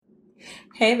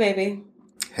Hey, baby.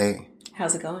 Hey,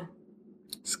 How's it going?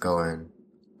 it's going.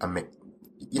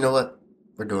 You know what?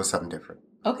 We're doing something different.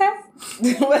 Okay. I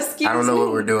don't Excuse know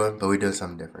what we're me. doing, but we're doing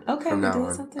something different Okay, from we're now doing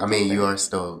on. something I mean, you different. are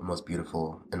still the most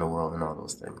beautiful in the world and all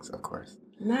those things, of course.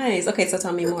 Nice. Okay, so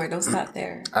tell me more. Don't stop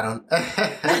there. I don't.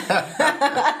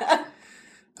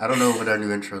 I don't know what our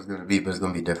new intro is going to be, but it's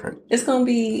going to be different. It's going to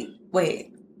be,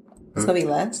 wait, it's going to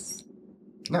be less?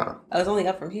 No, I was only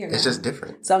up from here now. it's just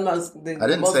different. So I'm the I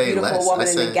didn't most say beautiful less. woman I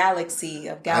in the said galaxy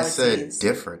of I said galaxies.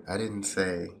 different. I didn't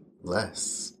say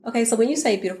less. Okay, so when you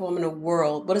say beautiful woman in the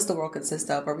world, what does the world consist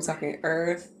of? Are we talking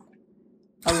Earth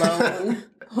alone?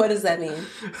 What does that mean?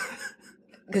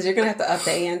 Because you're going to have to up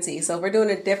the ante. So if we're doing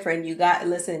it different,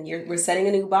 we're setting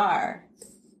a new bar.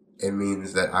 It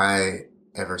means that I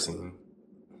ever seen.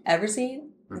 Ever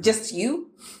seen? Mhm. Just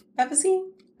you ever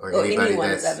seen? Or anybody anyone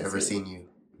that's has ever seen you.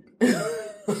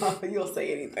 You'll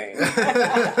say anything.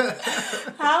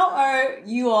 How are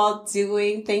you all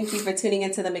doing? Thank you for tuning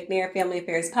into the McNair Family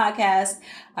Affairs podcast.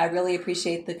 I really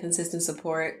appreciate the consistent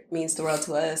support. It means the world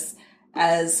to us.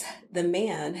 As the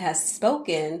man has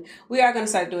spoken, we are going to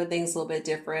start doing things a little bit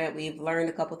different. We've learned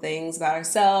a couple things about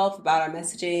ourselves, about our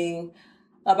messaging,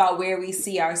 about where we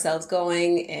see ourselves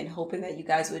going, and hoping that you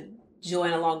guys would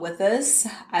join along with us.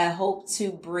 I hope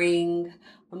to bring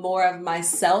more of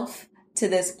myself to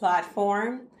this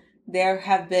platform. There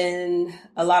have been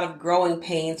a lot of growing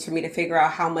pains for me to figure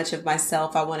out how much of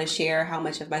myself I want to share, how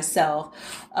much of myself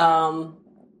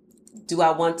do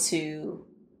I want to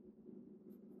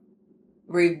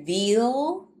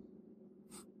reveal,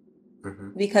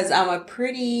 because I'm a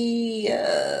pretty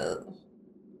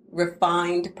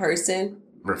refined person.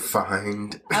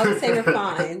 Refined? I would say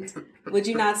refined. Would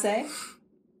you not say?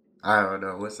 I don't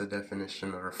know. What's the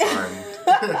definition of refined?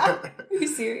 Are you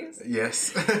serious?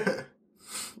 Yes.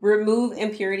 Remove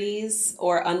impurities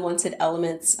or unwanted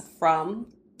elements from,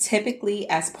 typically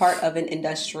as part of an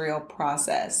industrial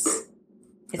process.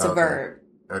 It's a verb.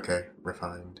 Okay,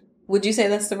 refined. Would you say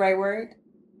that's the right word?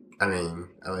 I mean,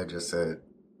 I would just said,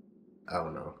 I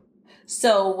don't know.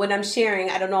 So when I'm sharing,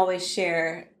 I don't always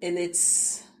share, and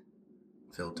it's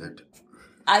filtered.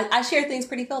 I share things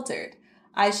pretty filtered.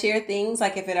 I share things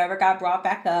like if it ever got brought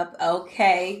back up,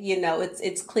 okay,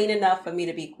 it's clean enough for me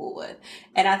to be cool with.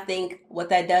 And I think what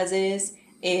that does is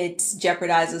it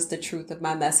jeopardizes the truth of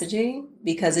my messaging,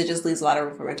 because it just leaves a lot of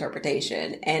room for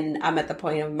interpretation. And I'm at the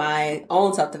point of my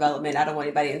own self-development. I don't want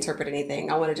anybody to interpret anything.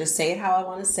 I want to just say it how I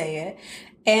want to say it.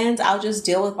 And I'll just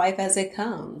deal with life as it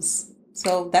comes.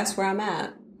 So that's where I'm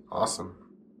at. Awesome.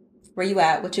 Where you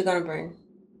at? What you gonna bring?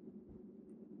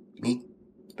 Me?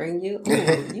 Bring you?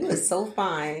 Ooh, you is so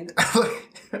fine.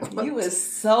 You is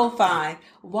so fine.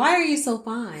 Why are you so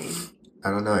fine?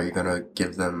 I don't know. Are you gonna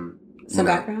give them some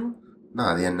background?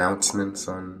 No, the announcements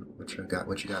on what you got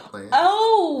planned.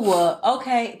 Oh,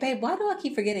 okay. Babe, why do I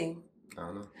keep forgetting? I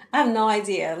don't know. I have no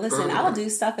idea. Listen, I'll do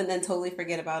stuff and then totally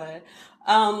forget about it.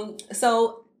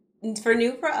 So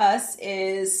for us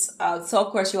is, so of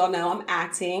course you all know I'm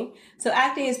acting. So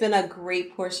acting has been a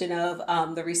great portion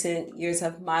of the recent years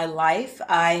of my life.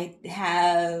 I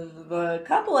have a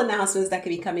couple announcements that could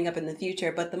be coming up in the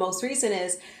future, but the most recent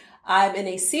is I'm in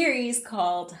a series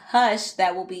called Hush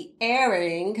that will be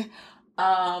airing,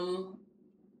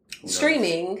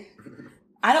 streaming.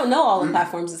 I don't know all the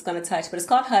platforms it's going to touch, but it's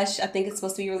called Hush. I think it's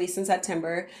supposed to be released in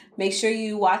September. Make sure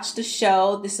you watch the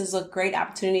show. This is a great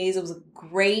opportunity. It was a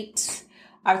great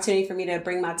opportunity for me to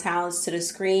bring my talents to the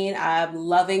screen. I'm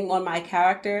loving on my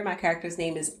character. My character's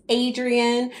name is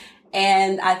Adrian.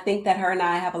 And I think that her and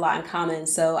I have a lot in common.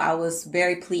 So I was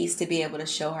very pleased to be able to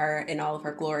show her in all of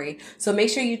her glory. So make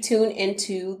sure you tune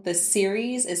into the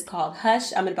series. It's called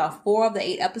Hush. I'm in about 4 of the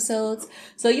 8 episodes.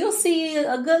 So you'll see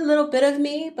a good little bit of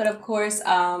me. But of course,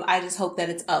 I just hope that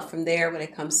it's up from there when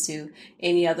it comes to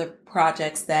any other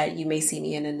projects that you may see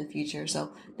me in the future.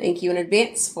 So thank you in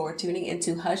advance for tuning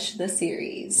into Hush, the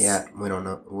series. Yeah, we don't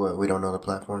know the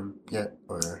platform yet,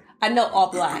 or I know All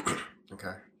Black.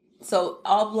 Okay. So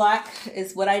All Black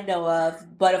is what I know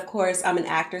of. But of course, I'm an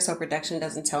actor, so production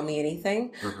doesn't tell me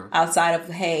anything outside of,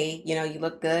 hey, you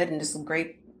look good and just some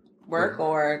great work,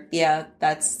 or, yeah,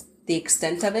 that's the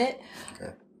extent of it.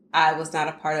 Okay. I was not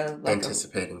a part of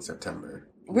anticipating September.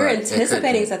 We're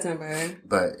anticipating September.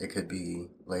 But it could be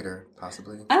later,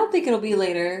 possibly. I don't think it'll be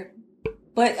later.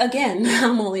 But again,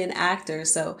 I'm only an actor,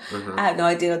 so I have no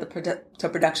idea of the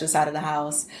production side of the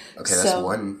house. Okay, that's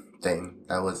one thing.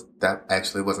 That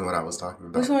actually wasn't what I was talking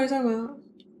about. Which one are you talking about?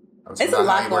 It's a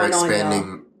lot going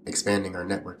on, expanding our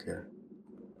network here.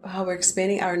 How we're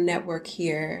expanding our network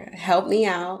here. Help me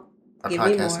out. Our Give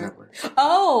podcast me more. Network.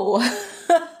 Oh!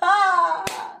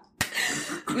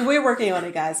 We're working on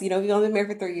it, guys. We've only been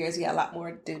married for 3 years. We got a lot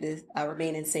more to do to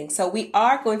remain in sync. So we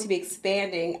are going to be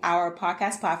expanding our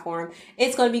podcast platform.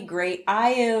 It's going to be great. I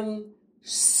am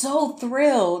so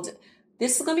thrilled.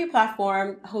 This is going to be a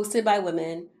platform hosted by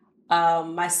women,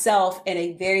 myself, and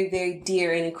a very, very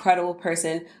dear and incredible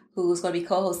person who's going to be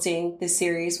co-hosting this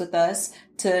series with us.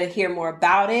 To hear more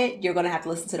about it, you're going to have to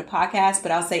listen to the podcast,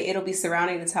 but I'll say it'll be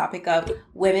surrounding the topic of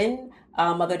women,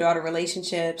 mother-daughter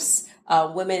relationships,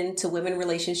 women to women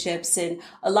relationships, and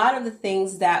a lot of the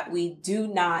things that we do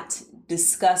not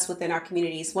discuss within our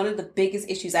communities. One of the biggest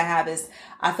issues I have is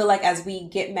I feel like as we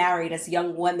get married as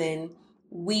young women,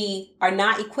 we are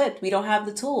not equipped. We don't have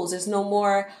the tools. There's no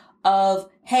more of,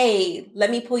 hey,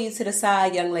 let me pull you to the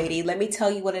side, young lady. Let me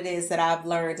tell you what it is that I've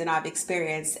learned and I've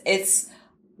experienced. It's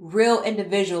real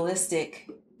individualistic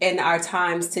in our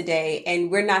times today. And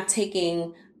we're not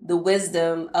taking the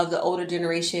wisdom of the older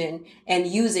generation and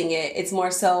using it. It's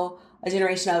more so a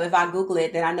generation of, if I Google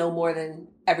it, then I know more than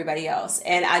everybody else.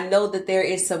 And I know that there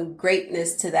is some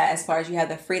greatness to that as far as you have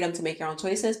the freedom to make your own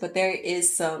choices, but there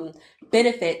is some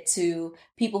benefit to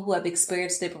people who have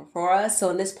experienced it before us.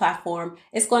 So in this platform,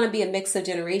 it's going to be a mix of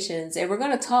generations, and we're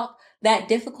going to talk that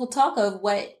difficult talk of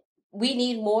what we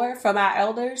need more from our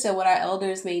elders and what our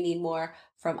elders may need more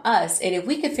from us. And if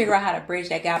we can figure out how to bridge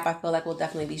that gap, I feel like we'll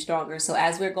definitely be stronger. So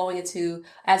as we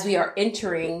are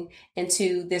entering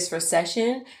into this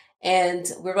recession,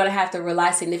 and we're going to have to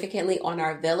rely significantly on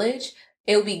our village,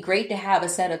 it would be great to have a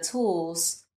set of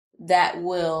tools that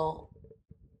will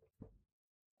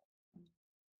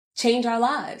change our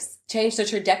lives, change the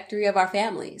trajectory of our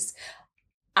families.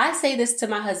 I say this to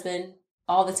my husband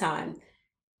all the time.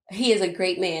 He is a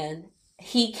great man.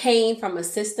 He came from a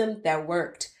system that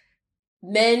worked.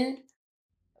 Men,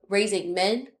 raising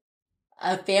men,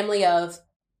 a family of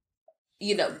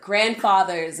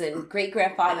grandfathers and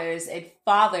great-grandfathers and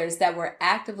fathers that were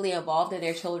actively involved in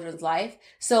their children's life.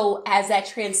 So as that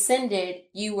transcended,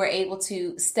 you were able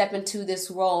to step into this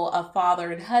role of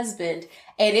father and husband,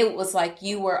 and it was like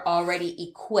you were already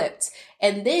equipped.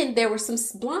 And then there were some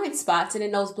blind spots, and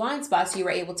in those blind spots, you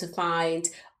were able to find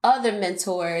other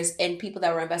mentors and people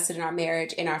that were invested in our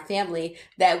marriage and our family,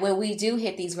 that when we do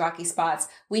hit these rocky spots,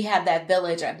 we have that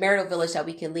village, a marital village that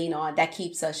we can lean on that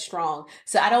keeps us strong.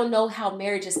 So I don't know how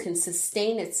marriages can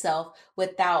sustain itself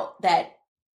without that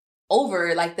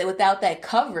without that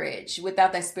coverage,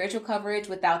 without that spiritual coverage,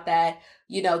 without that,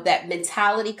 that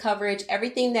mentality coverage,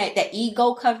 everything that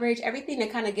ego coverage, everything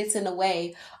that kind of gets in the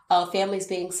way of families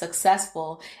being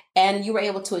successful. And you were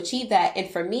able to achieve that. And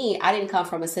for me, I didn't come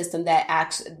from a system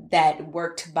that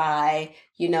worked by,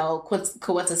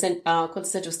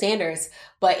 quintessential standards,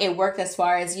 but it worked as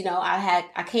far as,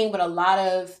 I came with a lot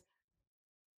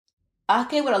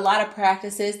of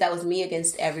practices that was me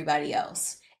against everybody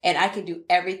else. And I can do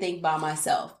everything by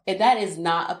myself. And that is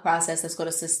not a process that's going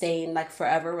to sustain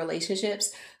forever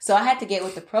relationships. So I had to get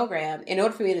with the program. In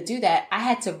order for me to do that, I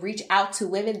had to reach out to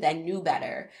women that knew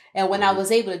better. And when I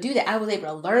was able to do that, I was able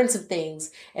to learn some things.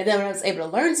 And then when I was able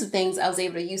to learn some things, I was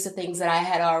able to use the things that I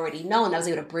had already known. I was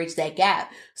able to bridge that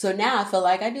gap. So now I feel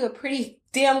like I do a pretty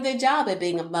damn good job at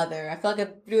being a mother. I feel like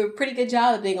I do a pretty good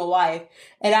job at being a wife.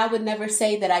 And I would never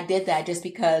say that I did that just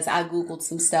because I Googled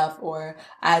some stuff or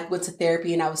I went to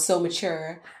therapy and I was so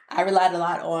mature. I relied a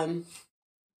lot on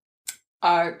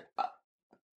our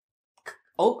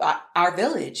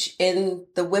village and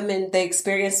the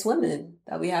experienced women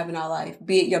that we have in our life,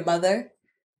 be it your mother,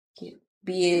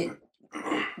 be it,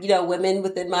 women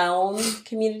within my own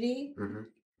community. Mm-hmm.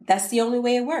 That's the only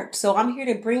way it worked. So I'm here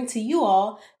to bring to you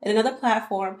all in another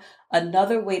platform,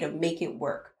 another way to make it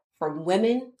work from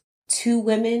women to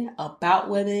women, about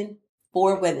women,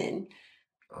 for women.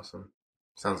 Awesome.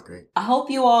 Sounds great. I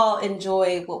hope you all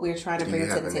enjoy what we're trying to bring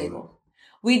to the table.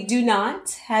 We do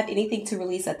not have anything to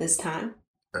release at this time.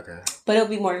 Okay. But it'll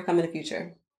be more to come in the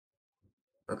future.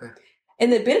 Okay.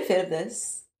 And the benefit of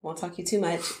this, won't talk you too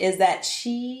much, is that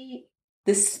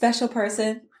this special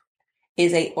person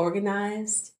is a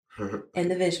organized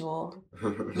individual.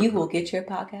 You will get your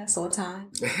podcasts on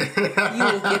time. You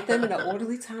will get them in an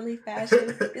orderly, timely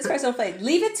fashion. This person will say,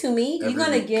 leave it to me. You're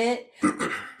gonna get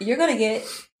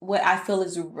what I feel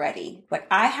is ready.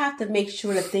 I have to make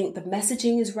sure to think the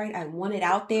messaging is right. I want it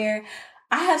out there.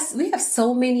 We have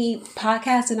so many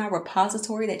podcasts in our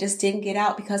repository that just didn't get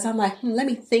out because I'm like, let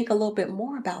me think a little bit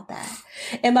more about that.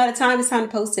 And by the time it's time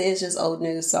to post it, it's just old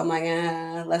news. So I'm like,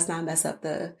 let's not mess up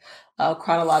the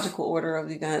chronological order of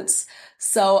events.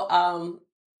 So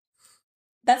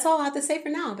that's all I have to say for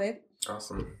now, babe.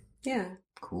 Awesome. Yeah.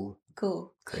 Cool.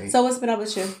 Great. So what's been up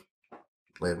with you?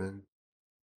 Living.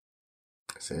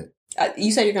 That's it.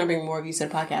 You said you're going to bring more of you to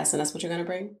the podcast, and that's what you're going to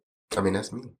bring? I mean,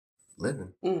 that's me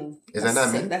living. Is that That's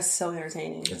not me? that's so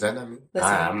entertaining. Is that not me? Listen,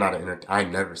 I'm not I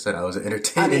never said I was an I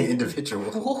entertaining mean,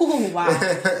 individual. oh,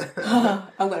 wow.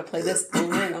 I'm going to play this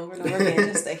over and over and over again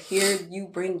just to hear you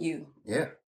bring you. Yeah.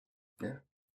 Yeah.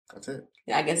 That's it.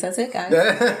 I guess that's it, guys.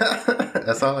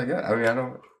 That's all I got. I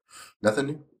mean, nothing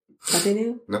new. Nothing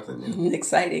new? Nothing new.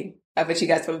 Exciting. I bet you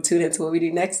guys want to tune into what we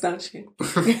do next, don't you?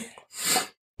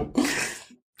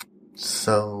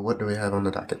 So, what do we have on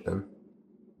the docket then?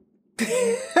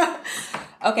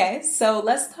 Okay, so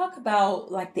let's talk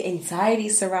about like the anxiety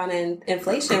surrounding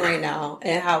inflation right now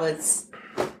and how it's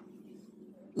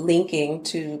linking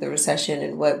to the recession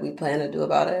and what we plan to do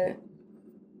about it.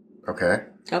 Okay.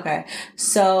 Okay,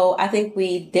 so I think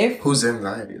Whose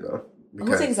anxiety though?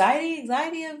 Whose anxiety?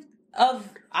 Anxiety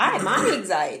my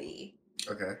anxiety.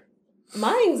 Okay.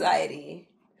 My anxiety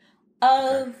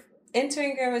of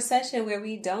entering a recession where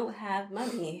we don't have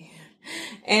money.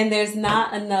 And there's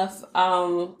not enough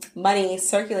money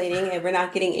circulating, and we're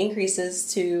not getting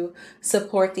increases to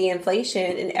support the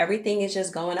inflation, and everything is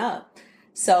just going up.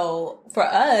 So for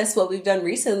us, what we've done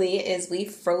recently is we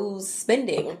froze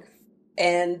spending.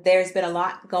 And there's been a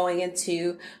lot going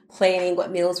into planning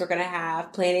what meals we're going to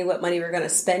have, planning what money we're going to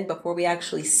spend before we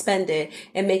actually spend it,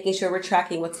 and making sure we're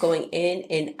tracking what's going in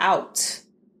and out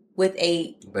with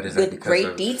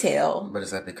great detail. But is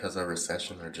that because of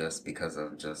recession or just because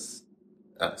of just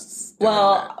us?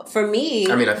 Well, for me,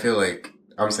 I mean, I feel like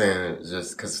I'm saying it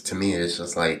just because to me it's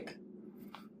just like,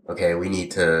 okay, we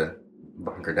need to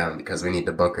bunker down because we need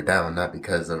to bunker down, not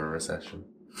because of a recession.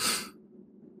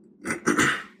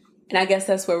 And I guess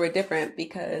that's where we're different,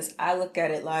 because I look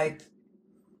at it like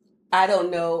I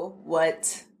don't know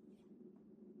what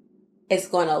it's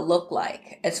going to look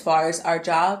like as far as our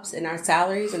jobs and our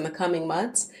salaries in the coming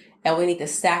months. And we need to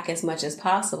stack as much as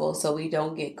possible so we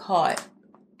don't get caught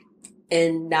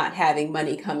in not having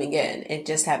money coming in and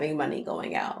just having money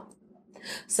going out.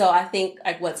 So I think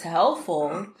like what's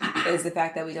helpful is the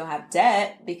fact that we don't have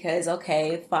debt, because,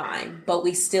 okay, fine, but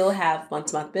we still have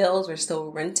month-to-month bills. We're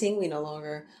still renting. We no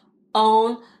longer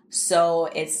own. So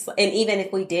and even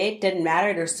if we didn't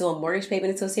matter. There's still a mortgage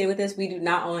payment associated with this. We do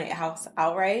not own a house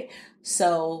outright.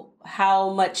 So how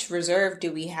much reserve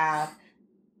do we have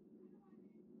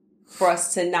for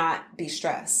us to not be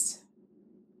stressed?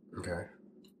 Okay.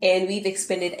 And we've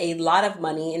expended a lot of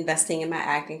money investing in my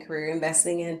acting career,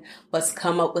 investing in what's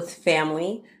come up with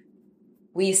family.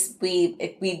 We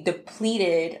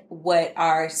depleted what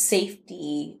our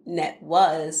safety net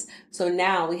was. So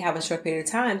now we have a short period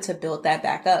of time to build that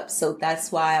back up. So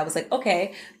that's why I was like,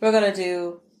 okay, we're going to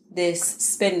do this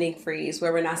spending freeze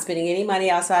where we're not spending any money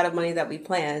outside of money that we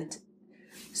planned.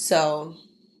 So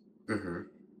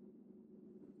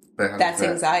but that's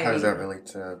anxiety. How does that relate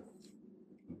to,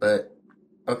 but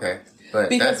okay, but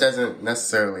that doesn't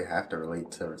necessarily have to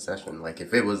relate to recession. Like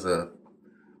if it was a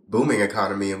booming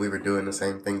economy and we were doing the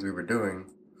same things we were doing.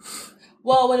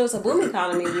 Well, when it was a booming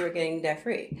economy, we were getting debt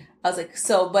free. I was like,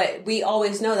 but we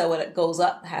always know that what goes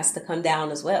up has to come down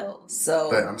as well. So,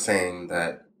 but I'm saying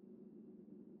that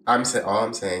all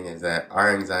I'm saying is that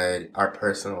our anxiety, our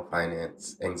personal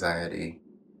finance anxiety,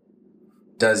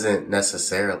 doesn't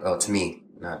necessarily. To me,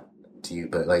 not to you,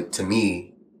 but like to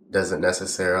me, doesn't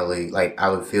necessarily like I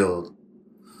would feel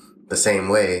the same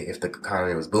way if the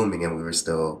economy was booming and we were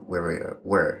still where we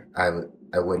were.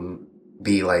 I wouldn't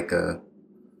be like a.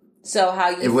 So how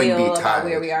you feel about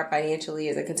where we are financially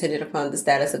is contingent upon the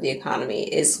status of the economy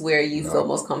is where you feel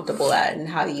most comfortable at and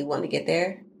how you want to get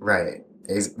there. Right.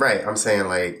 Right. I'm saying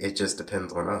like it just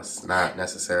depends on us, not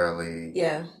necessarily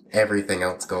everything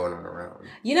else going on around.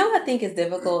 You know what I think is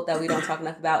difficult that we don't talk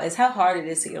enough about is how hard it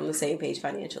is to get on the same page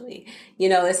financially. You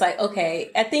know, it's like, okay,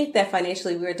 I think that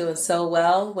financially we were doing so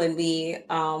well when we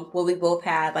both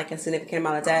had like a significant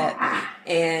amount of debt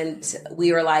and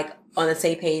we were like on the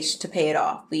same page to pay it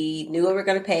off. We knew what we were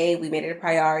going to pay. We made it a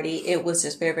priority. It was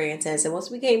just very, very intense. And once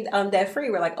we became debt free,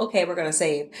 we're like, okay, we're going to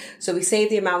save. So we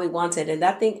saved the amount we wanted. And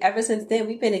I think ever since then,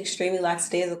 we've been extremely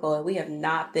lackadaisical and we have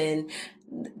not been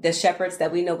the shepherds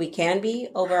that we know we can be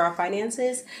over our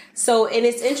finances. So, and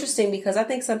it's interesting because I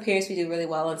think some periods we do really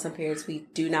well and some periods we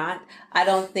do not. I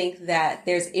don't think that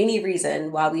there's any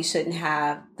reason why we shouldn't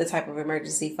have the type of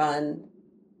emergency fund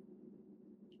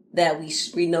that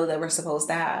we know that we're supposed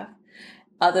to have,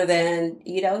 other than,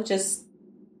 just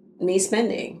me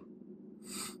spending.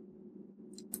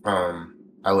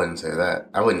 I wouldn't say that.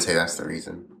 I wouldn't say that's the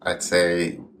reason. I'd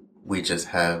say we just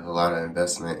have a lot of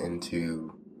investment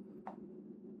into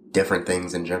different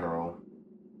things in general.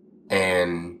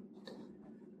 And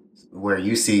where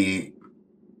you see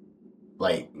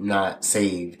like not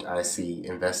saved, I see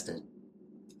invested.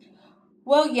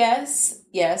 Well, yes,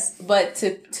 but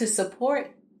to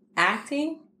support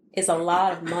acting is a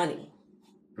lot of money.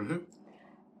 Mm-hmm.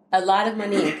 A lot of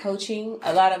money in coaching,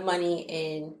 a lot of money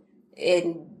in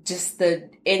just the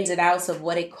ins and outs of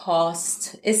what it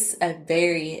costs. It's a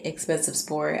very expensive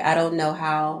sport. I don't know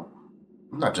how.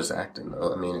 Not just acting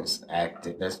though. I mean, it's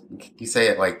acting. That's you say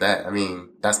it like that. I mean,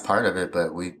 that's part of it,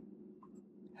 but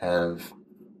have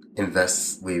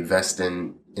we invest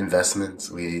in investments,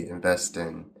 we invest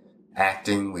in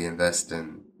acting, we invest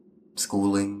in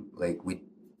schooling. Like we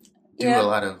do a Yeah,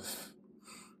 lot of,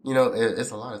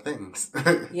 it's a lot of things.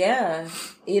 yeah,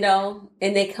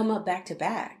 and they come up back to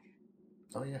back.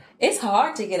 Oh yeah. It's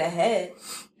hard to get ahead.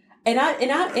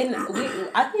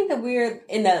 I think that we're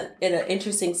in an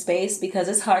interesting space because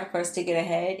it's hard for us to get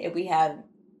ahead, and we have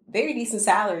very decent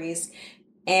salaries,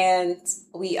 and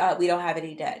we don't have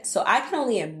any debt. So I can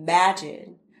only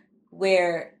imagine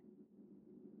where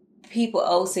people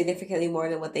owe significantly more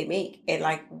than what they make, and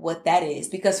like what that is.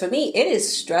 Because for me, it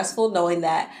is stressful knowing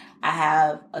that I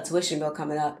have a tuition bill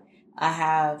coming up. I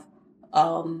have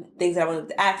things that I want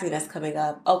to acting that's coming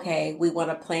up. Okay, we want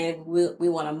to plan. We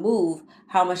want to move.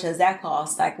 How much does that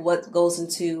cost? Like, what goes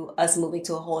into us moving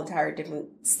to a whole entire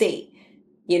different state?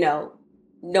 You know,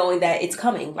 knowing that it's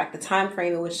coming. Like the time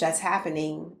frame in which that's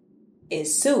happening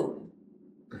is soon.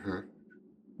 Hmm.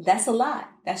 That's a lot.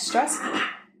 That's stressful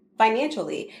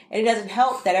financially. And it doesn't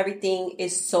help that everything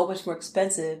is so much more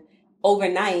expensive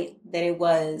overnight than it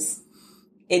was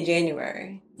in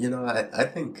January. I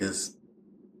think it's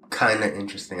kind of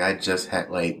interesting. I just had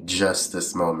just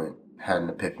this moment had an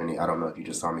epiphany. I don't know if you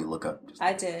just saw me look up.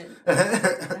 I did. What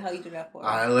the hell you do that for?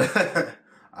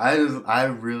 I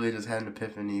really just had an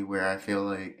epiphany where I feel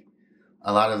like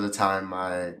a lot of the time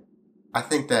I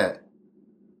think that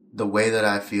the way that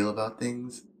I feel about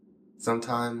things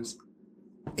sometimes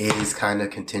is kind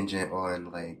of contingent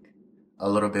on a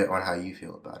little bit on how you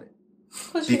feel about it.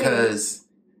 What you mean? Because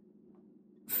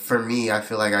for me, I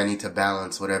feel like I need to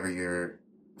balance whatever your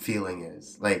feeling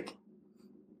is. Like,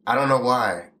 I don't know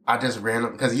why. I just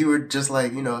because you were just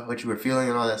what you were feeling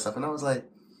and all that stuff. And I was like,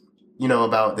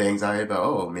 about the anxiety about,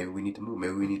 oh, maybe we need to move.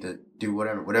 Maybe we need to do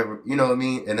whatever, you know what I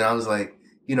mean? And then I was like,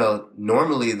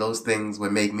 normally those things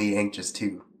would make me anxious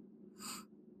too.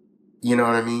 You know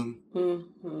what I mean?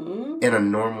 Mm-hmm. In a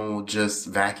normal, just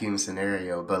vacuum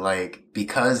scenario. But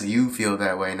because you feel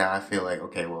that way, now I feel like,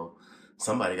 okay, well,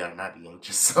 somebody gotta not be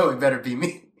anxious. So it better be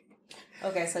me.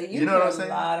 Okay, so You know what I'm put a saying?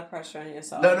 lot of pressure on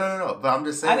yourself. No. But I'm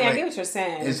just saying. I mean, I get what you're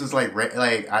saying. It's just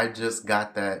I just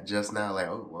got that just now. Like,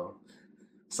 oh well,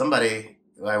 somebody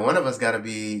one of us got to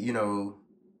be Normal.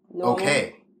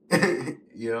 okay.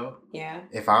 Yeah.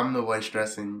 If I'm the one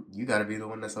stressing, you got to be the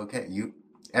one that's okay.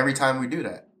 Every time we do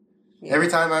that, Yeah. every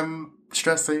time I'm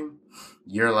stressing,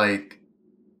 you're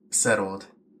settled,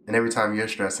 and every time you're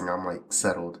stressing, I'm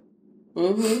settled.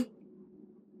 Mm-hmm.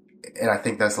 And I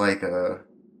think that's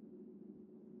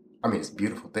it's a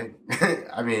beautiful thing.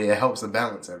 I mean, it helps to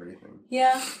balance everything.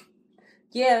 Yeah.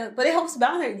 Yeah, but it helps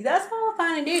balance. That's all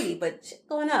fine and dandy, but shit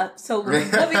going up. So what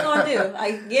we gonna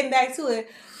do? Getting back to it,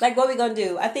 what we gonna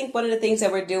do? I think one of the things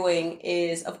that we're doing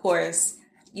is, of course,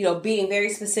 being very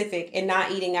specific and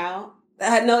not eating out.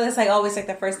 I know that's always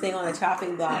the first thing on the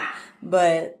chopping block,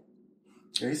 but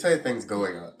you say things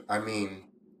going up. I mean,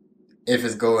 if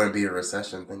it's going to be a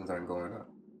recession, things aren't going up.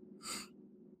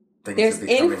 There's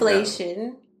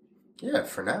inflation. Yeah,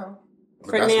 for now.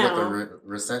 But that's what the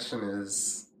recession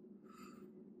is.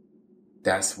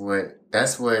 That's what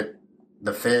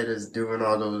the Fed is doing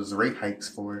all those rate hikes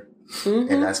for,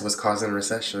 and that's what's causing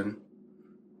recession.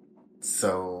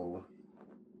 So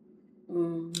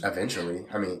eventually,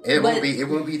 I mean, it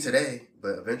won't be today,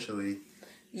 but eventually,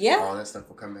 all that stuff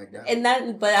will come back down.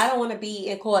 But I don't want to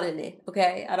be caught in it.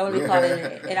 Okay, I don't want to be caught in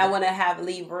it, and I want to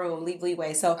leave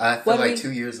leeway. So I feel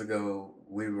 2 years ago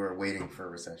we were waiting for a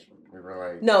recession. We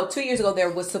were no, 2 years ago there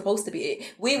was supposed to be.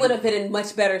 We would have been in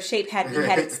much better shape had we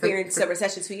had experienced a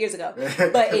recession 2 years ago.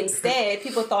 But instead,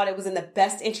 people thought it was in the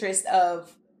best interest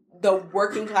of the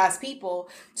working class people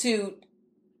to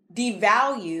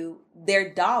devalue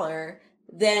their dollar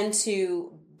than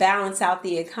to balance out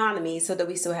the economy so that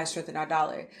we still have strength in our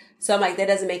dollar. So I'm that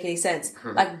doesn't make any sense.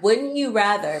 Wouldn't you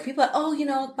rather people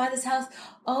buy this house?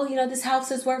 Oh, this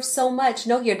house is worth so much.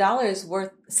 No, your dollar is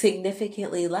worth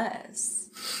significantly less.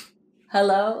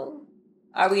 Hello?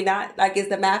 Are we not, is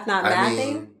the math not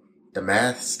mathing? Mean, the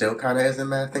math still kind of isn't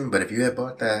mathing, but if you had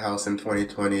bought that house in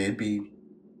 2020, it'd be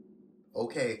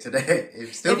okay today.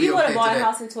 It'd still If be you would okay have bought today. a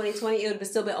house in 2020, it would have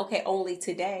still been okay only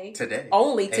today. Today.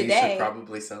 Only And today. you should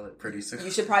probably sell it pretty soon.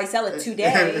 You should probably sell it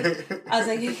today. I was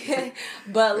like,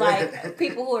 but like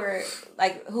people who are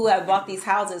like who have bought these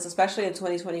houses, especially in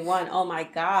 2021. Oh my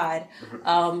God,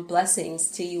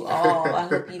 blessings to you all. I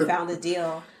hope you found a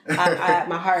deal.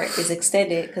 My heart is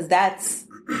extended because that's.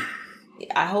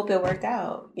 I hope it worked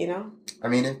out. You know. I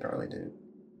mean, it probably did.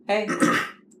 Hey,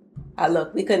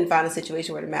 look, we couldn't find a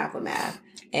situation where the math would math,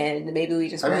 and maybe we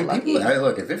just weren't lucky.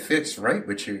 Look, if it fits right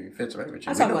with you, it fits right with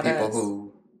you. I'm talking about us.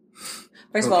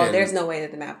 First of all, there's no way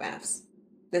that the math maths.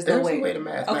 There's no way. A way to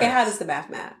math. Okay, how does the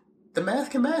math math? The math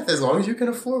can math as long as you can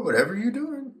afford whatever you're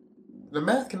doing. The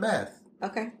math can math.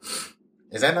 Okay.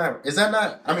 Is that not?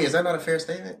 I mean, is that not a fair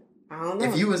statement? I don't know.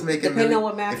 If you was making depending on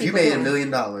what math, if you made $1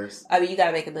 million, I mean, you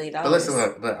gotta make $1 million. But listen,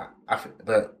 look, but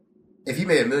if you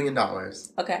made $1 million,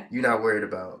 okay, you're not worried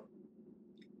about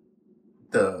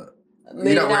the. $1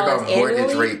 million you're not worried about mortgage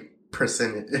annually? rate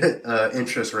percentage,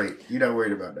 interest rate. You're not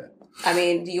worried about that. I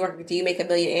mean, do you make $1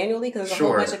 million annually? Because there's a Sure,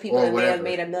 whole bunch of people or that may have whatever.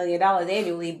 made $1 million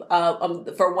annually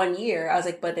for 1 year. I was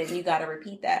like, but then you got to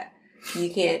repeat that.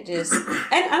 You can't just. And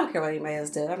I don't care what anybody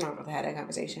else did. I'm not going to have that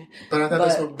conversation. But I thought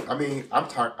that's what I mean.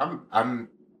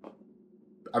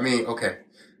 I mean, okay,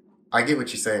 I get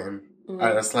what you're saying. Mm-hmm.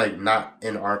 That's like not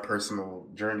in our personal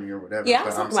journey or whatever. Yeah,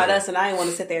 but I'm talking about us, and I didn't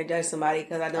want to sit there and judge somebody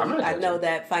because I know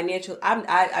that financial.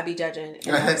 I be judging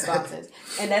in my responses,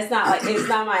 and that's not like it's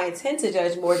not my intent to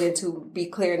judge more than to be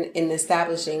clear in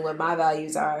establishing what my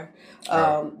values are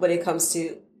when it comes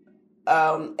to.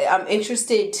 I'm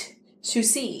interested to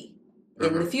see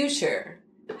in the future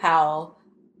how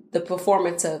the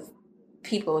performance of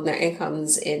people and their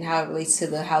incomes and how it relates to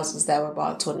the houses that were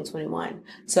bought in 2021.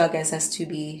 So I guess that's to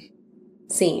be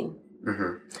seen.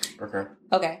 Mm-hmm. Okay.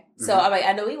 Okay. So I'm like,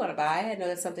 I know we want to buy. I know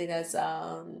that's something that's.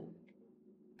 Oh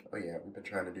yeah, we've been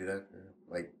trying to do that for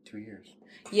like 2 years.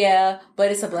 Yeah,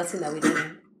 but it's a blessing that we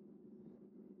didn't.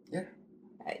 Yeah.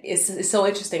 It's so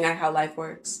interesting how life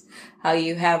works. How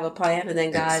you have a plan and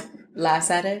then God laughs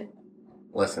at it.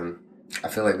 Listen, I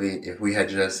feel like if we had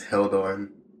just held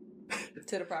on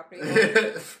to the property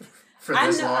for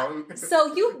this long.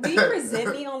 So do you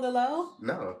resent me on the low?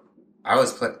 No. I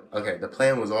was okay. The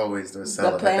plan was always to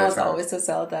sell. The plan was always to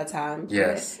sell at that time.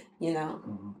 Yes, but,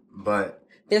 but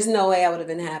there's no way I would have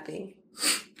been happy.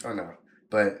 Oh no!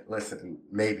 But listen,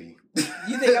 maybe.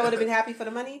 You think I would have been happy for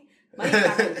the money?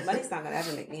 Money's not gonna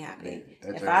ever make me happy.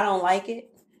 If I don't like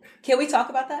it, can we talk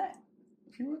about that?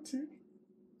 If you want to,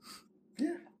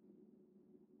 yeah.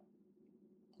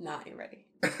 No, I ain't ready.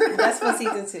 That's for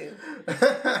season 2.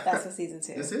 That's for season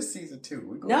 2. This is season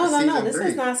 2. No. This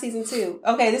is not season 2.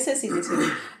 Okay, this is season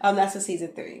 2. That's for season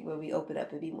 3 where we open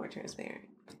up and be more transparent.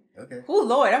 Okay. Oh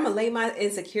Lord, I'm gonna lay my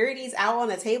insecurities out on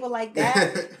the table like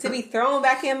that to be thrown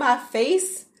back in my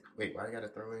face. Wait, why I gotta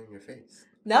throw it in your face?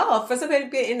 No, for somebody to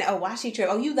be in a washi trip.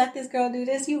 Oh, you let this girl do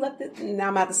this. You let this. Now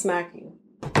I'm about to smack you.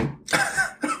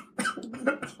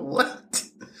 What?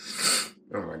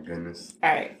 Oh my goodness.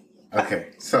 All right.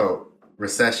 Okay, so.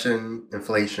 Recession,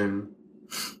 inflation,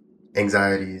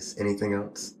 anxieties, anything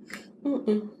else?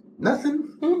 Mm-mm.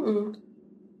 Nothing? Mm-mm.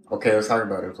 Okay, let's talk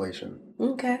about inflation.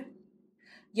 Okay.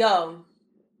 Yo,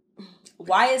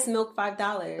 why is milk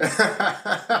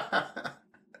 $5?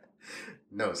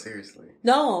 No, seriously.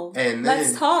 No. And then,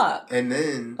 let's talk. And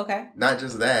then, okay. Not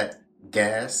just that,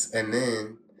 gas,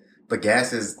 but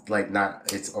gas is like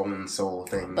not its own sole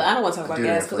thing. But I don't want to talk about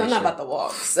gas because I'm not about to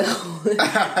walk. So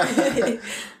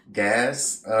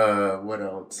gas. What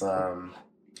else?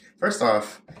 First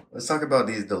off, let's talk about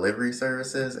these delivery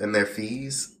services and their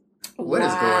fees. What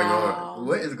is going on?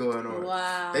 What is going on?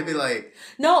 Wow. They be like,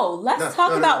 let's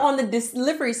talk about on the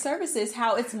delivery services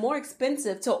how it's more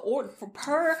expensive to order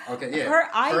per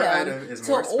item is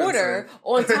to order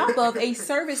on top of a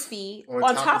service fee,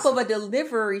 on top of a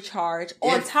delivery charge,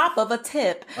 on top of a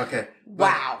tip. Okay.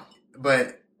 Wow.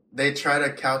 But they try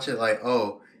to couch it like,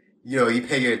 oh, you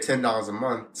pay your $10 a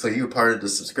month, so you're part of the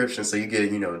subscription, so you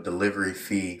get, delivery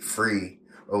fee free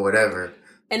or whatever.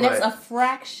 And that's a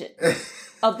fraction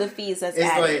of the fees that's it's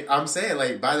added. Like, I'm saying,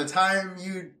 like, by the time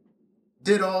you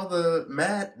did all the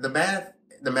math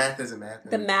isn't math.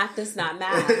 The math is not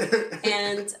math.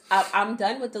 And I'm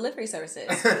done with delivery services.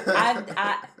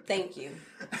 I thank you.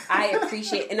 I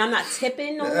appreciate it. And I'm not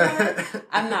tipping no more.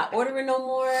 I'm not ordering no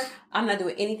more. I'm not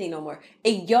doing anything no more.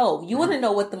 And you want to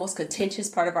know what the most contentious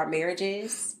part of our marriage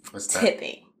is? What's that?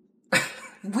 Tipping.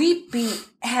 We be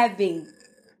having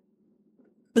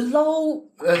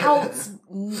blowouts,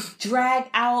 drag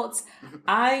outs.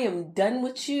 I am done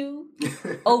with you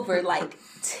over like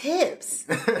tips.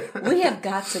 We have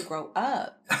got to grow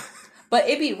up. But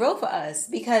it'd be real for us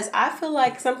because I feel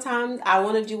like sometimes I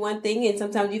want to do one thing and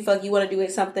sometimes you feel like you want to do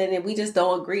something and we just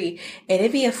don't agree. And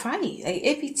it'd be a fight. Like,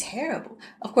 it'd be terrible.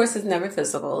 Of course, it's never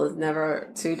physical. It's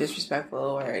never too disrespectful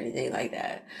or anything like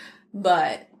that.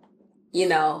 But, you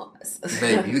know.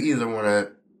 Babe, you either want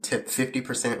to tip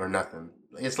 50% or nothing.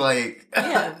 It's like,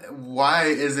 why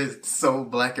is it so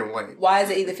black and white? Why is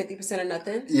it either 50% or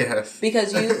nothing? Yes.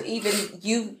 Because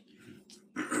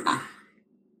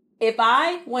if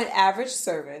I want average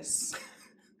service,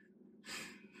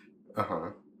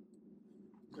 I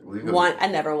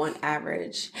never want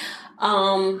average.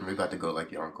 We're about to go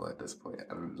like your uncle at this point.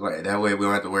 Like that way we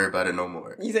don't have to worry about it no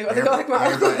more. You say about to go like my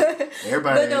uncle?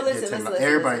 Everybody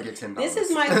get $10. This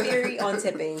is my theory on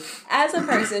tipping. As a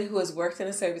person who has worked in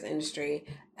the service industry,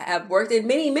 I've worked in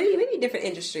many, many, many different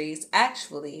industries.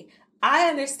 Actually, I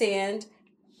understand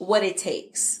what it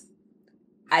takes.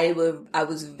 I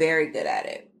was very good at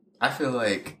it. I feel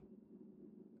like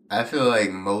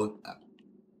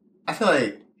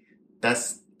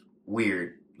that's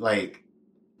weird. Like,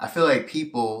 I feel like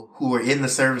people who are in the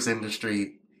service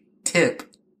industry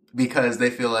tip because they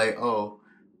feel like, oh,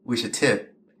 we should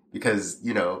tip because,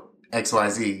 you know,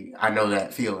 XYZ. I know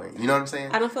that feeling. You know what I'm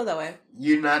saying? I don't feel that way.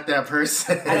 You're not that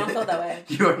person. I don't feel that way.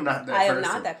 You are not that person. I am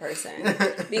not that person.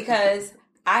 Because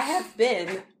I have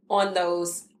been on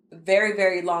those very,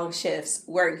 very long shifts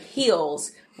wearing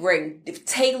heels, wearing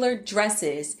tailored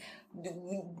dresses,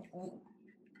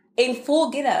 in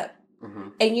full get up. Mm-hmm.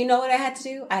 And you know what I had to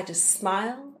do? I had to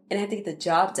smile and I had to get the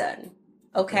job done.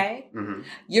 Okay? Mm-hmm.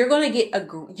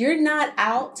 You're not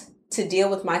out to deal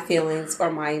with my feelings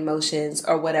or my emotions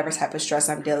or whatever type of stress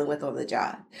I'm dealing with on the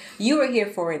job. You are here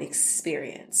for an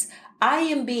experience. I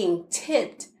am being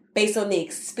tipped based on the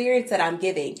experience that I'm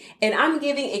giving. And I'm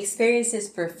giving experiences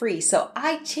for free. So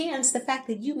I chance the fact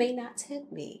that you may not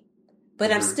tip me.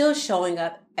 But I'm still showing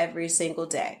up every single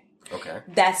day. Okay.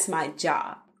 That's my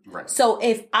job. Right. So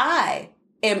if I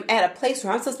am at a place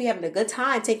where I'm supposed to be having a good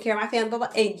time, taking care of my family, blah, blah,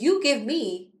 and you give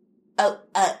me a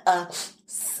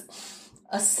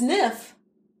sniff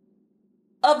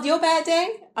of your bad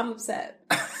day, I'm upset.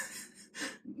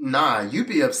 Nah, you'd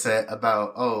be upset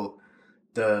about,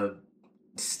 the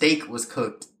steak was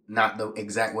cooked not the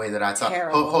exact way that I thought.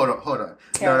 Hold on.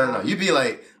 Terrible. No. You'd be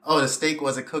like, the steak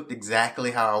wasn't cooked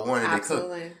exactly how I wanted it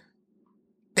cooked.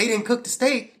 They didn't cook the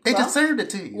steak. They just served it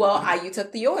to you. Well, you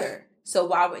took the order. So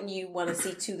why wouldn't you want to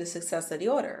see to the success of the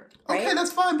order? Right? Okay,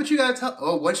 that's fine. But you got to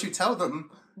tell, once you tell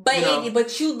them. But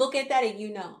you look at that and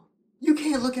you know. You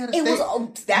can't look at a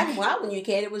steak. That's why when you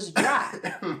can, it was dry.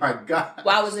 Oh my God.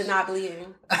 Why was it not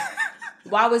bleeding?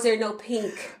 Why was there no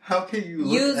pink? How can you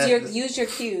use your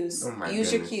cues? Oh my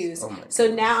use goodness. your cues. Oh my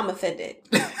so now I'm offended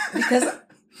because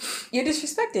you're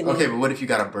disrespecting me. Okay, but what if you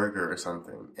got a burger or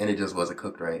something and it just wasn't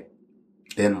cooked right?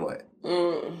 Then what?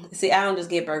 See, I don't just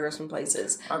get burgers from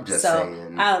places. I'm just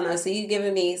saying. I don't know. So you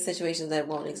giving me situations that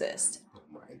won't exist. Oh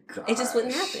my God! It just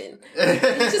wouldn't happen.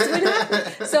 It just wouldn't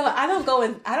happen. So I don't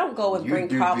go and bring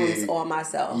problems on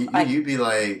myself. You be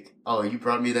like, oh, you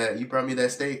brought me that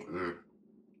steak.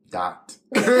 Dot.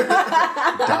 I'd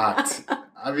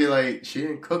be like, she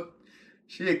didn't cook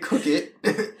it.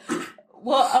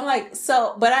 Well, I'm like,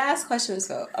 so, but I asked questions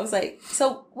though. I was like,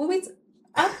 so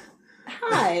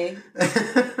hi.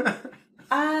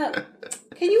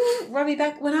 Can you run me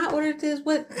back when I ordered this?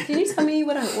 Can you tell me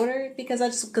what I ordered? Because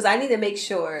I need to make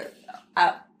sure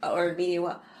I ordered medium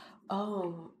well.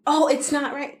 Oh, it's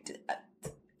not right.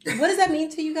 What does that mean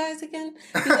to you guys again?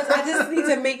 Because I just need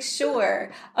to make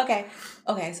sure. Okay,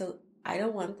 so I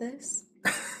don't want this.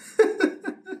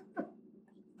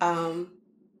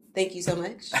 Thank you so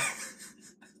much.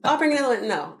 I'll bring another one.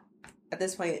 No, at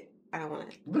this point, I don't want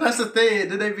it. But that's the thing.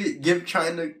 Did they be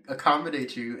trying to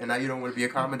accommodate you, and now you don't want to be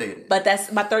accommodated? But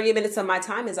that's my 30 minutes of my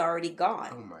time is already gone.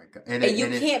 Oh my God! And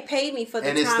you can't pay me for the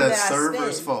time that I spend. And it's the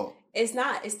server's fault. It's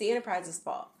not. It's the enterprise's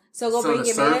fault. So go bring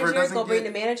your manager, go bring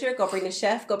the manager, go bring the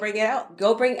chef, go bring it out,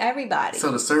 go bring everybody. So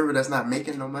the server that's not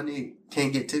making no money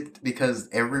can't get tipped because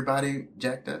everybody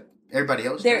jacked up? Everybody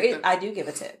else jacked up? I do give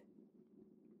a tip.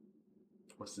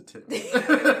 What's the tip?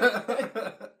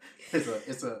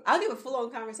 It's a... I'll give a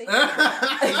full-on conversation.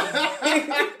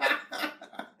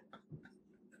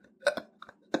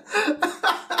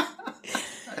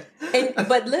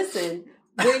 But listen...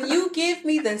 When you give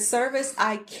me the service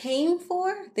I came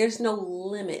for, there's no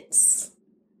limits.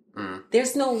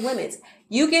 There's no limits.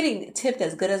 You getting tipped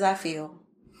as good as I feel.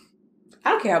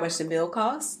 I don't care how much the meal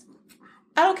costs.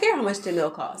 I don't care how much the meal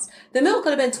costs. The meal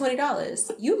could have been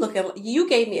 $20. You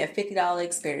gave me a $50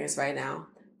 experience right now.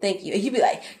 Thank you. And you'd be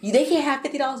like, they can't have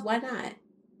 $50. Why not?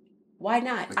 Why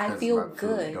not? Because I feel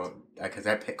good. because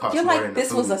that costs You're more like, than the this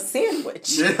food. was a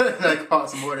sandwich. That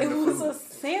costs more than It the was food. a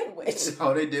sandwich.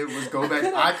 All they did was go back.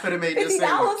 I could have made this $50,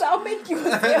 sandwich. I'll make you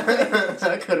a sandwich.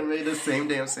 I could have made the same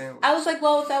damn sandwich. I was like,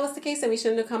 well, if that was the case, then we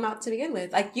shouldn't have come out to begin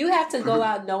with. Like, you have to go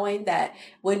out knowing that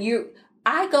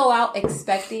I go out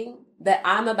expecting that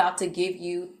I'm about to give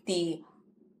you the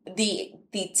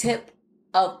tip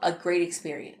of a great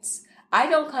experience. I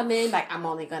don't come in like, I'm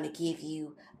only going to give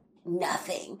you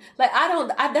nothing. Like,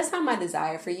 that's not my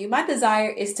desire for you. My desire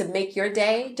is to make your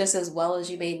day just as well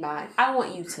as you made mine. I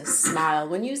want you to smile.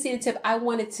 When you see the tip, I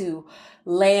want it to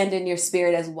land in your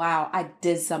spirit as, wow, I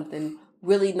did something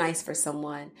really nice for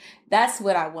someone. That's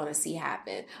what I want to see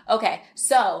happen. Okay,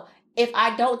 so if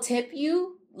I don't tip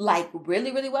you like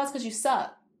really, really well, it's because you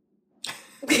suck.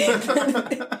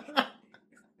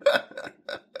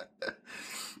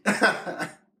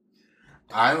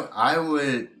 I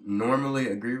would normally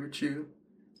agree with you,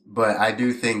 but I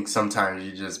do think sometimes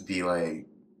you just be like,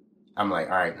 I'm like,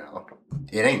 all right, now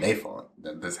it ain't their fault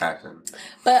that this happened.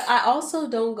 But I also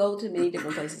don't go to many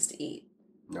different places to eat.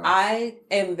 No. I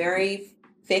am very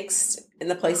fixed in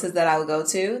the places that I will go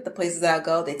to. The places that I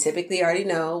go, they typically already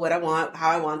know what I want, how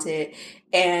I want it.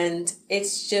 And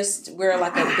it's just, we're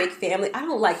like a big family. I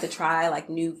don't like to try like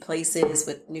new places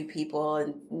with new people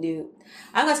and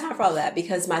I don't have time for all that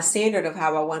because my standard of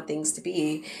how I want things to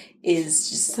be is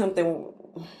just something,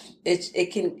 you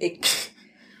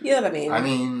know what I mean? I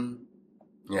mean,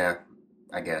 yeah,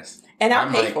 I guess. And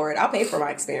I'll pay for it. I'll pay for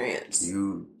my experience.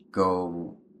 You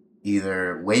go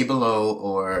either way below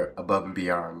or above and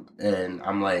beyond. And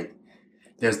I'm like,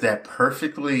 there's that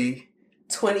perfectly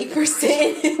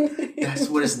 20%. That's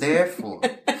what it's there for.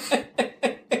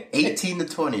 18 to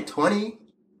 20. 20,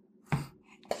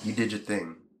 you did your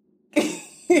thing. You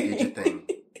did your thing.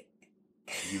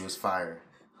 You was fire.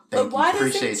 Thank you.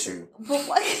 Appreciate you. But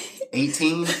what?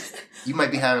 18, you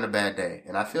might be having a bad day.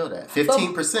 And I feel that.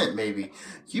 15% maybe.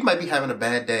 You might be having a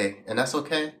bad day. And that's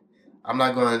okay. I'm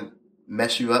not going to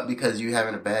mess you up because you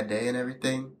having a bad day and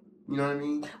everything. You know what I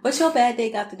mean? What's your bad day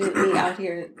got to do with me out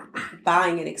here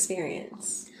buying an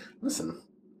experience? Listen,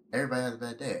 everybody has a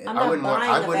bad day. I wouldn't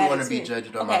want to be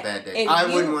judged on my bad day. I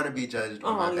wouldn't want to be judged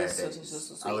on my bad day.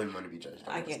 I wouldn't want to be judged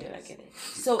on I get it.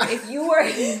 So if you were...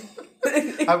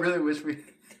 I really wish we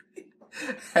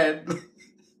had...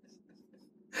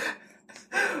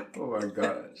 Oh my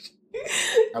gosh.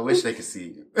 I wish they could see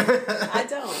you. I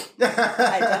don't.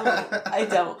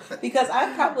 Because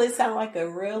I probably sound like a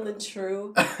real and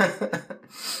true...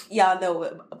 Y'all know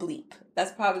a bleep.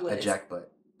 That's probably what it is. A jackbutt.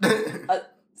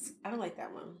 I don't like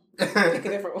that one. Pick a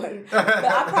different one. But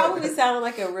I probably sound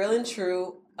like a real and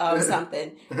true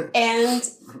something. And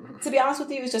to be honest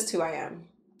with you, it's just who I am.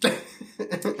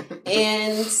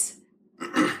 And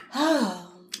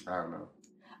I don't know.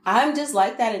 I'm just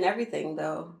like that in everything,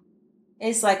 though.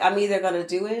 It's like I'm either going to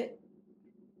do it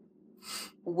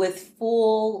with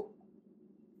full...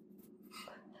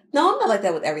 No, I'm not like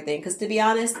that with everything. Because to be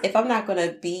honest, if I'm not going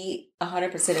to be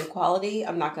 100% in quality,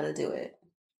 I'm not going to do it.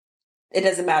 It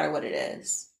doesn't matter what it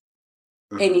is.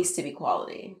 Mm-hmm. It needs to be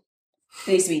quality.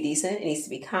 It needs to be decent. It needs to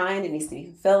be kind. It needs to be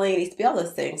fulfilling. It needs to be all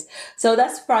those things. So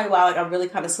that's probably why I'm really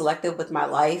kind of selective with my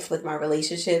life, with my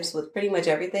relationships, with pretty much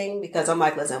everything. Because I'm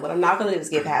like, listen, what I'm not going to do is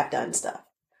give half-done stuff.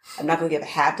 I'm not going to give a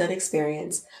half-done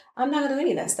experience. I'm not going to do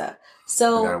any of that stuff.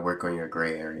 So you got to work on your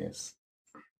gray areas.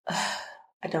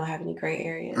 I don't have any gray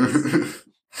areas.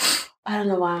 I don't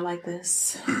know why I'm like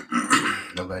this.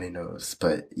 Nobody knows,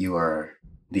 but you are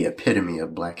the epitome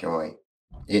of black and white.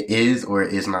 It is or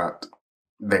it is not.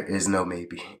 There is no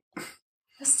maybe.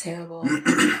 That's terrible.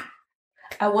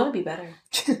 I want to be better.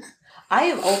 I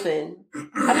am open.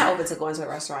 I'm not open to going to a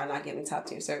restaurant and not giving top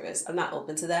tier service. I'm not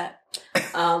open to that.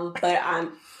 But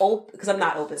I'm open because I'm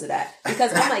not open to that.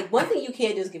 Because I'm like, one thing you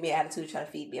can't do is give me an attitude to try to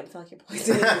feed me. I'm feeling like you're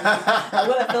poisoning me. I'm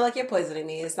going to feel like you're poisoning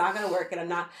me. It's not going to work. And I'm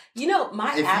not,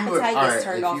 my appetite gets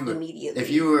turned off immediately. If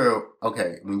you were,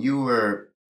 okay, when you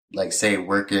were, like, say,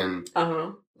 working,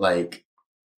 like,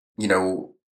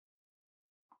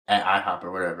 at IHOP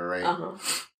or whatever, right?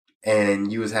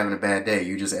 And you was having a bad day,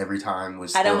 you just every time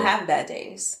was I don't have bad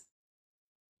days.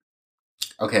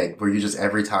 Okay, were you just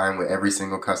every time with every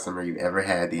single customer you ever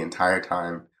had the entire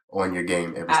time on your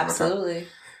game every single time? Absolutely.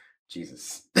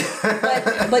 Jesus.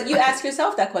 but you ask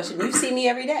yourself that question. You see me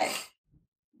every day.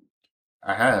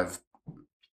 I have.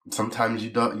 Sometimes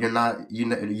you're not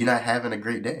having a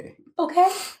great day. Okay.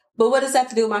 But what does that have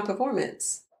to do with my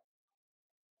performance?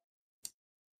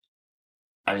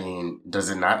 I mean, does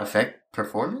it not affect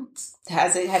performance?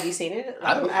 Have you seen it?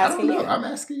 I don't know. I'm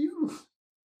asking you.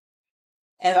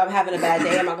 If I'm having a bad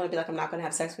day, am I going to be like, I'm not going to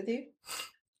have sex with you?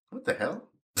 What the hell?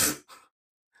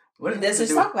 What does Let's that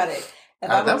just do? talk about it.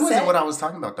 If I'm That wasn't upset, what I was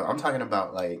talking about, though. I'm talking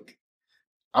about like,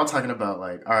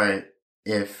 all right,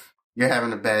 if you're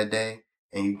having a bad day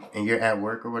and you're at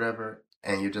work or whatever,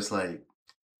 and you're just like,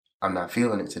 I'm not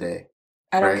feeling it today,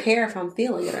 I don't right? care if I'm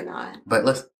feeling it or not.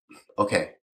 But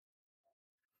okay,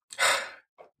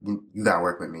 you gotta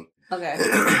work with me. Okay.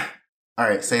 All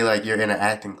right, say like you're in an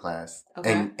acting class,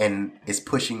 Okay. and it's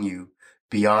pushing you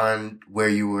beyond where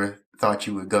you thought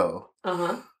you would go.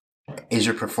 Is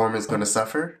your performance going to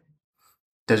suffer?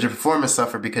 Does your performance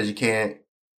suffer because you can't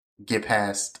get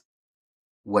past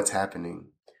what's happening?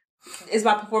 Is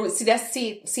my performance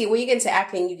see when you get into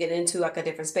acting, you get into like a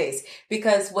different space,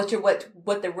 because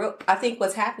I think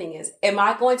what's happening is, am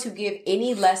I going to give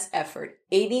any less effort,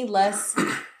 any less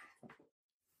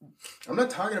I'm not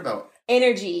talking about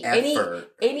energy,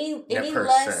 effort, any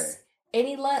less,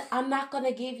 I'm not going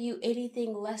to give you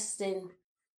anything less than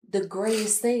the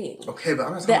greatest thing. Okay, but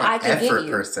I'm not talking about effort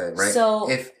per se, right? So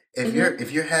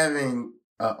if you're having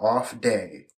an off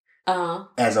day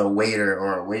as a waiter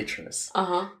or a waitress,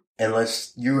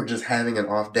 unless you're just having an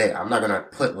off day, I'm not gonna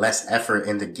put less effort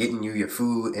into getting you your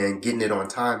food and getting it on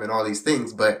time and all these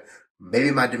things. But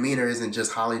maybe my demeanor isn't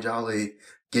just holly jolly,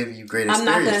 give you great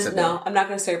experience. I'm not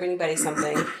gonna serve anybody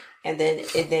something and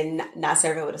then not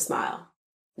serve it with a smile.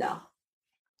 No.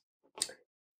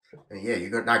 Yeah,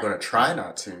 you're not going to try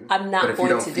not to. I'm not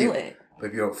going to do it. But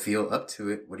if you don't feel up to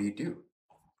it, what do?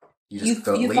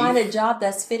 You find a job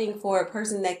that's fitting for a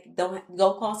person that don't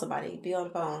go call somebody, be on the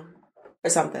phone or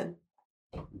something.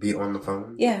 Be on the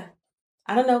phone? Yeah.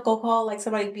 I don't know, go call like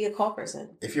somebody, be a call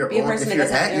person. If you're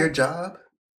at your job,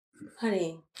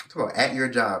 honey. At your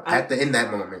job, in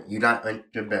that moment, you're not at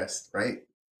your best, right?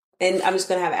 And I'm just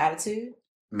going to have attitude?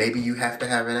 Maybe you have to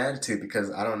have an attitude because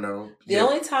I don't know. The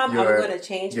only time I'm going to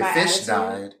change my attitude. Your fish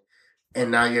died, and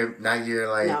now you're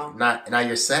like now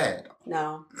you're sad.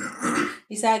 No,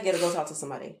 you sad. Gotta go talk to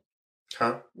somebody.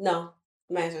 Huh? No,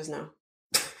 my answer is no.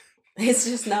 It's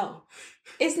just no.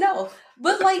 It's no.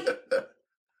 But like,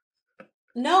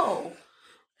 no.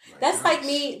 That's like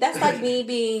me. That's like me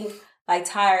being like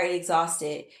tired and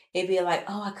exhausted. It'd be like,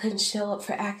 oh, I couldn't show up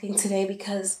for acting today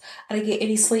because I didn't get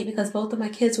any sleep because both of my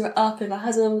kids were up and my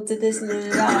husband did this and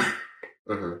that.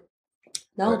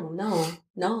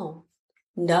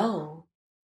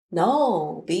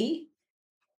 No, B.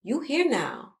 You here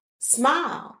now.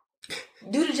 Smile.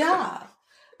 Do the job.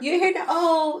 You're here now.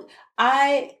 Oh,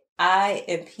 I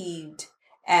am peeved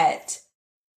at...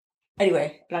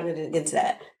 Anyway, I'm not going to get into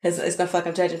that because it's going to feel like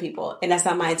I'm judging people, and that's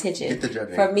not my intention. Get the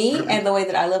judging. For me and the way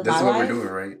that I live my life. This is what we're doing,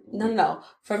 right? No.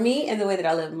 For me and the way that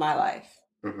I live my life,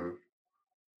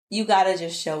 you got to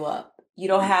just show up. You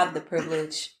don't have the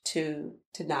privilege to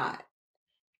not.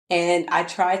 And I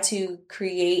try to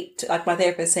create, like my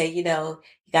therapist say, you got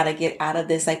to get out of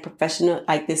this this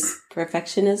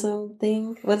perfectionism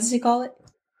thing. What does he call it?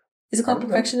 Is it called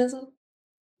perfectionism?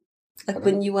 Like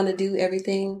when you want to do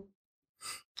everything.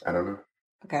 I don't know.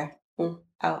 Okay.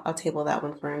 I'll table that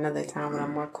one for another time when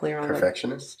I'm more clear on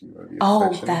perfectionist.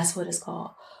 That's what it's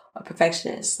called. A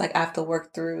perfectionist. Like I have to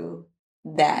work through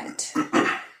that.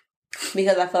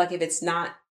 Because I feel like if it's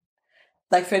not,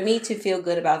 like for me to feel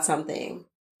good about something,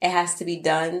 it has to be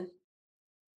done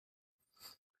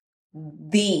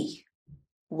the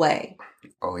way.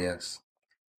 Oh, yes.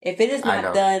 If it is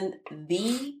not done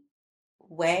the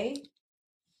way.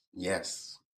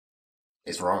 Yes.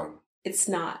 It's wrong. It's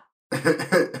not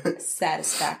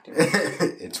satisfactory.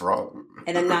 It's wrong.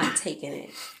 And I'm not taking it.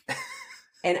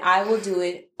 And I will do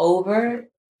it over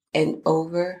and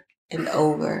over and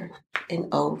over and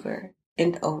over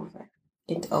and over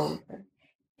and over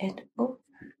and over.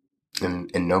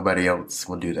 And nobody else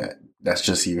will do that. That's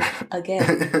just you.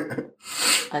 Again.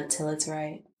 Until it's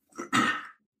right.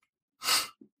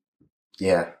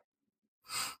 Yeah.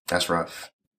 That's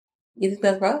rough. You think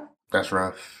that's rough? That's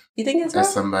rough. You think it's rough?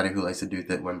 As somebody who likes to do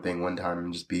that one thing one time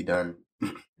and just be done.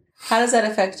 How does that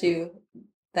affect you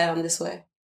that I'm this way?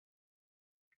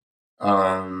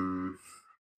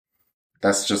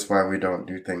 That's just why we don't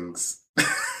do things.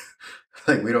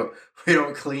 Like we don't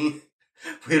clean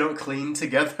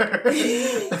together.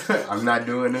 I'm not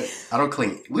doing it.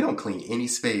 We don't clean any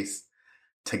space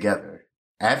together.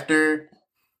 After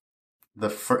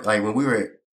when we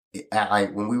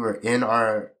were in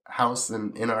our house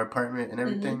and in our apartment and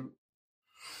everything,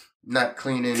 not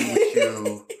cleaning with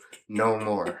you no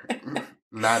more.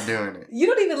 Not doing it. You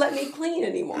don't even let me clean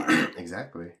anymore.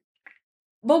 Exactly.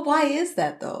 But why is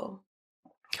that though?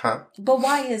 Huh? But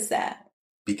why is that?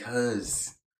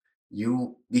 Because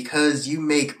you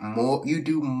make more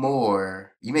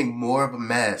of a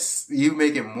mess. You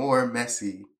make it more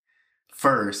messy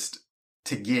first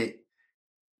to get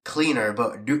cleaner,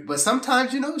 but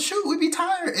sometimes, shoot, we be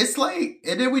tired. It's late,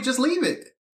 and then we just leave it.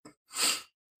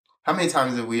 How many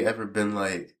times have we ever been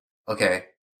like, okay,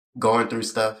 going through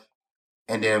stuff,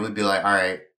 and then we'd be like, all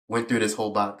right, went through this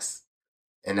whole box,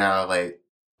 and now like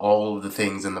all of the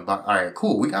things in the box. All right,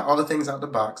 cool. We got all the things out the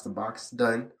box. The box is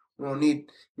done. We don't need,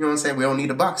 you know what I'm saying? We don't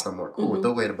need a box no more. Cool, we'll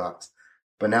throw away the box.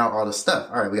 But now all the stuff.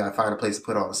 All right, we gotta find a place to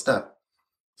put all the stuff.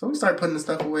 So we start putting the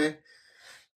stuff away.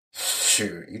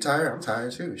 Shoot, you tired? I'm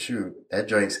tired too. Shoot, that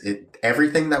joint's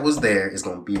everything that was there is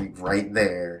gonna be right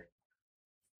there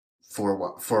for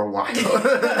a while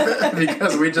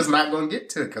because we're just not gonna get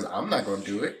to it. Because I'm not gonna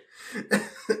do it.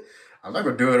 I'm not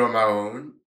gonna do it on my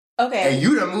own. Okay. And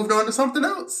you done moved on to something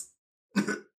else.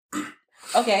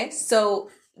 Okay, so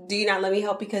do you not let me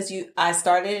help because I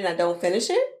started and I don't finish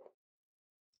it?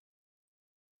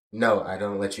 No, I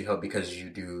don't let you help because you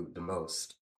do the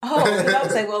most. Oh, and I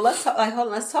was like, well, let's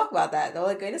talk about that. They're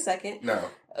like, wait a second. No.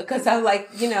 Because I'm like,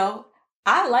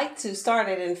 I like to start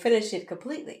it and finish it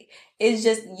completely. It's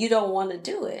just you don't want to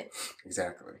do it.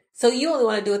 Exactly. So you only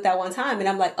want to do it that one time. And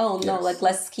I'm like, oh, no, yes. like,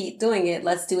 let's keep doing it.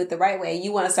 Let's do it the right way.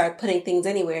 You want to start putting things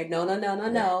anywhere. No.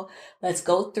 Yeah. Let's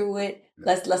go through it.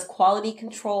 No. Let's quality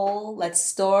control. Let's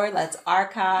store. Let's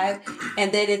archive.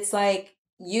 And then it's like,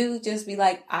 you just be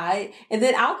like, and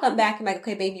then I'll come back and be like,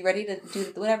 okay, baby, you ready to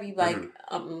do whatever? You like,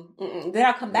 Then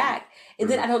I'll come back. And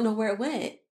then I don't know where it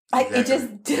went. Like, exactly. It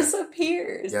just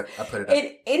disappears. Yep, I put it up.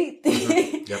 And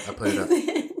anything. Yep, I put it up.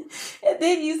 And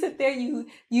then you sit there, you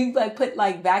like put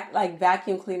like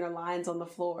vacuum cleaner lines on the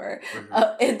floor.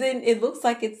 And then it looks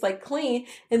like it's like clean.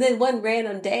 And then one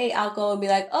random day I'll go and be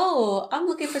like, oh, I'm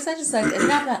looking for such and such. And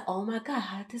then I'm like, oh my God,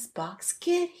 how did this box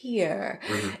get here?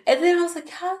 And then I was like,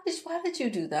 why did you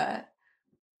do that?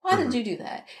 Why did you do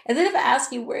that? And then if I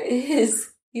ask you where it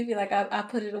is, you'd be like, I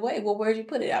put it away. Well, where'd you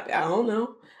put it? I don't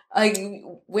know. Like,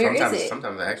 where is it?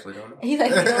 Sometimes I actually don't know. He's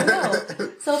like, you don't know.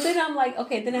 So then I'm like,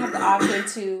 okay, then I have the option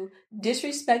to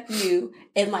disrespect you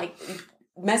and like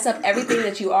mess up everything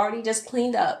that you already just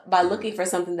cleaned up by looking for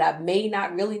something that I may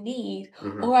not really need,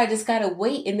 or I just gotta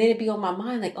wait and then it'd be on my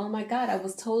mind like, oh my God, I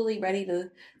was totally ready to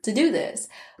do this.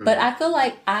 But I feel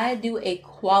like I do a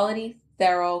quality,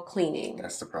 thorough cleaning.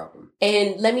 That's the problem.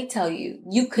 And let me tell you,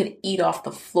 you could eat off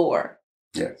the floor.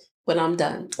 Yes. When I'm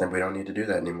done. And we don't need to do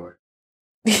that anymore.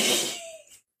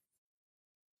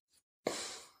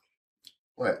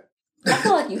 What? I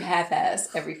feel like you half-ass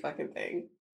every fucking thing.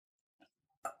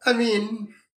 I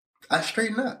mean, I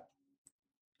straighten up.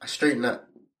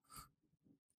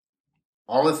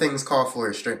 All the things called for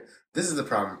is straight. This is the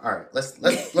problem. All right, let's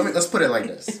put it like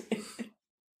this.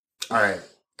 All right,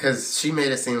 because she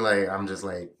made it seem like I'm just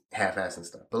like half-assing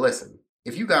stuff. But listen,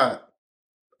 if you got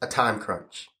a time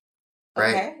crunch,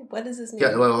 right? Okay, what does this mean?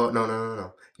 Yeah, well,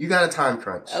 no. You got a time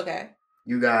crunch. Okay.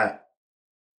 You got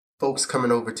folks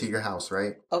coming over to your house,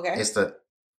 right? Okay.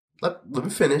 Let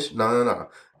me finish. No.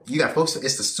 You got folks,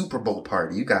 it's the Super Bowl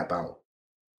party. You got about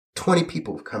 20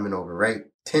 people coming over, right?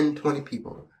 10, 20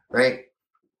 people, right?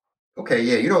 Okay,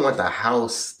 yeah, you don't want the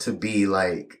house to be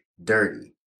like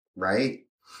dirty, right?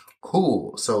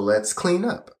 Cool. So let's clean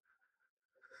up.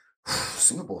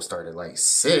 Super Bowl started like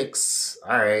 6.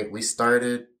 All right, we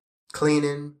started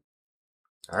cleaning.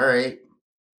 All right.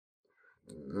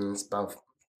 It's about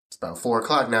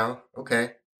 4:00 now.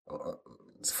 Okay.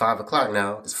 It's 5:00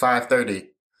 now. It's 5:30.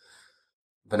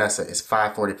 Vanessa, it's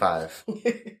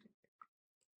 5:45.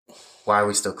 Why are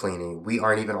we still cleaning? We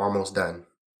aren't even almost done.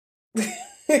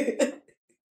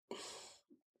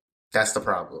 That's the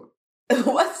problem.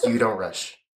 You don't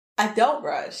rush. I don't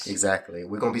rush. Exactly.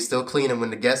 We're going to be still cleaning when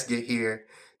the guests get here.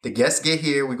 The guests get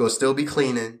here, we're going to still be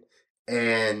cleaning.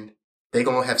 And they're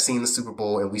going to have seen the Super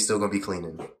Bowl and we still going to be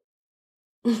cleaning.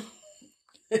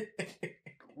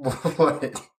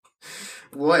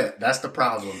 What? That's the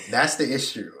problem. That's the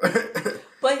issue.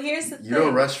 But here's the thing. You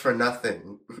don't rush for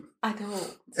nothing. I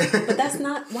don't. But that's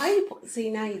not... Why are you... See,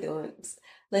 now you're doing...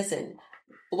 Listen,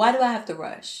 why do I have to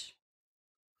rush?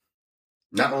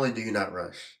 Not only do you not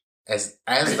rush, as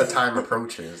the time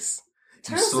approaches,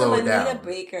 you slow down. Anita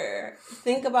Baker.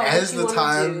 Think about as what you the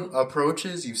time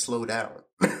approaches, you slow down.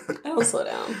 I don't slow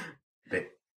down.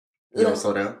 You don't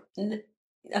slow down?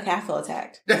 Okay, I feel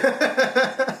attacked.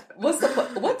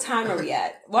 What time are we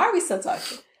at? Why are we still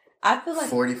talking? I feel like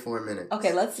 44 minutes.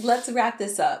 Okay, let's wrap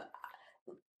this up.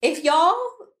 If y'all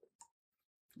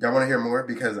want to hear more,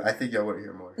 because I think y'all want to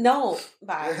hear more. No,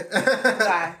 bye.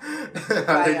 Bye.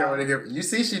 I think y'all want to hear. You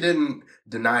see, she didn't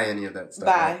deny any of that stuff.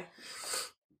 Bye. Right?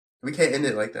 We can't end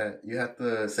it like that. You have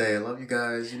to say, "Love you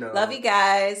guys." Love you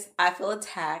guys. I feel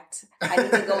attacked. I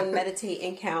need to go and meditate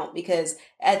and count because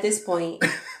at this point,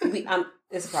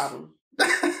 it's a problem.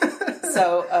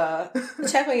 So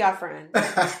check on your friend.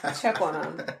 Check on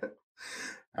them.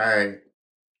 All right.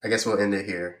 I guess we'll end it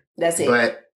here. That's it.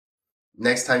 But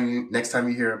next time you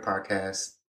hear a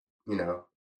podcast,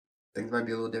 things might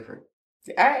be a little different.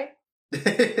 All right.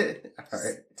 All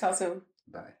right. Talk soon.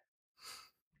 Bye.